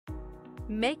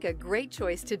Make a great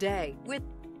choice today with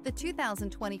the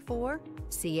 2024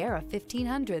 Sierra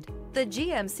 1500. The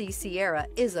GMC Sierra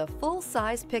is a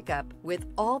full-size pickup with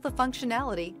all the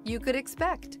functionality you could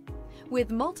expect.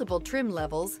 With multiple trim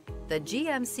levels, the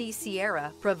GMC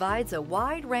Sierra provides a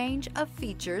wide range of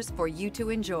features for you to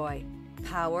enjoy.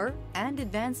 Power and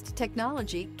advanced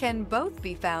technology can both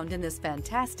be found in this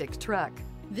fantastic truck.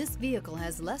 This vehicle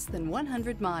has less than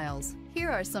 100 miles.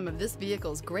 Here are some of this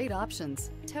vehicle's great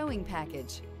options: towing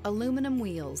package, aluminum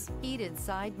wheels, heated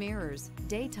side mirrors,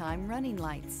 daytime running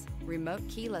lights, remote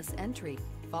keyless entry,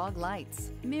 fog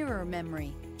lights, mirror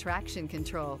memory, traction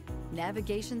control,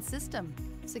 navigation system,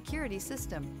 security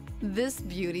system. This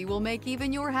beauty will make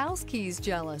even your house keys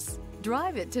jealous.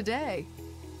 Drive it today.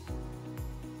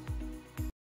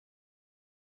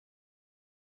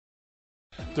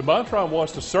 DeMontrond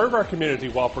wants to serve our community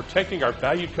while protecting our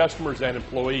valued customers and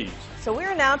employees. So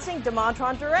we're announcing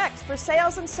DeMontrond Direct for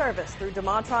sales and service through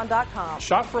DeMontrond.com.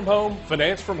 Shop from home,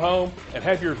 finance from home, and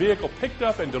have your vehicle picked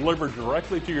up and delivered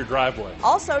directly to your driveway.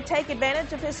 Also, take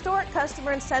advantage of historic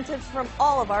customer incentives from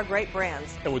all of our great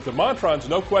brands. And with DeMontrond's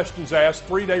no questions asked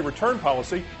 3-day return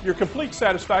policy, your complete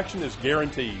satisfaction is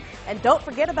guaranteed. And don't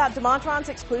forget about DeMontrond's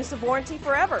exclusive warranty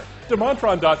forever.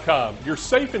 DeMontrond.com, your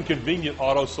safe and convenient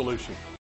auto solution.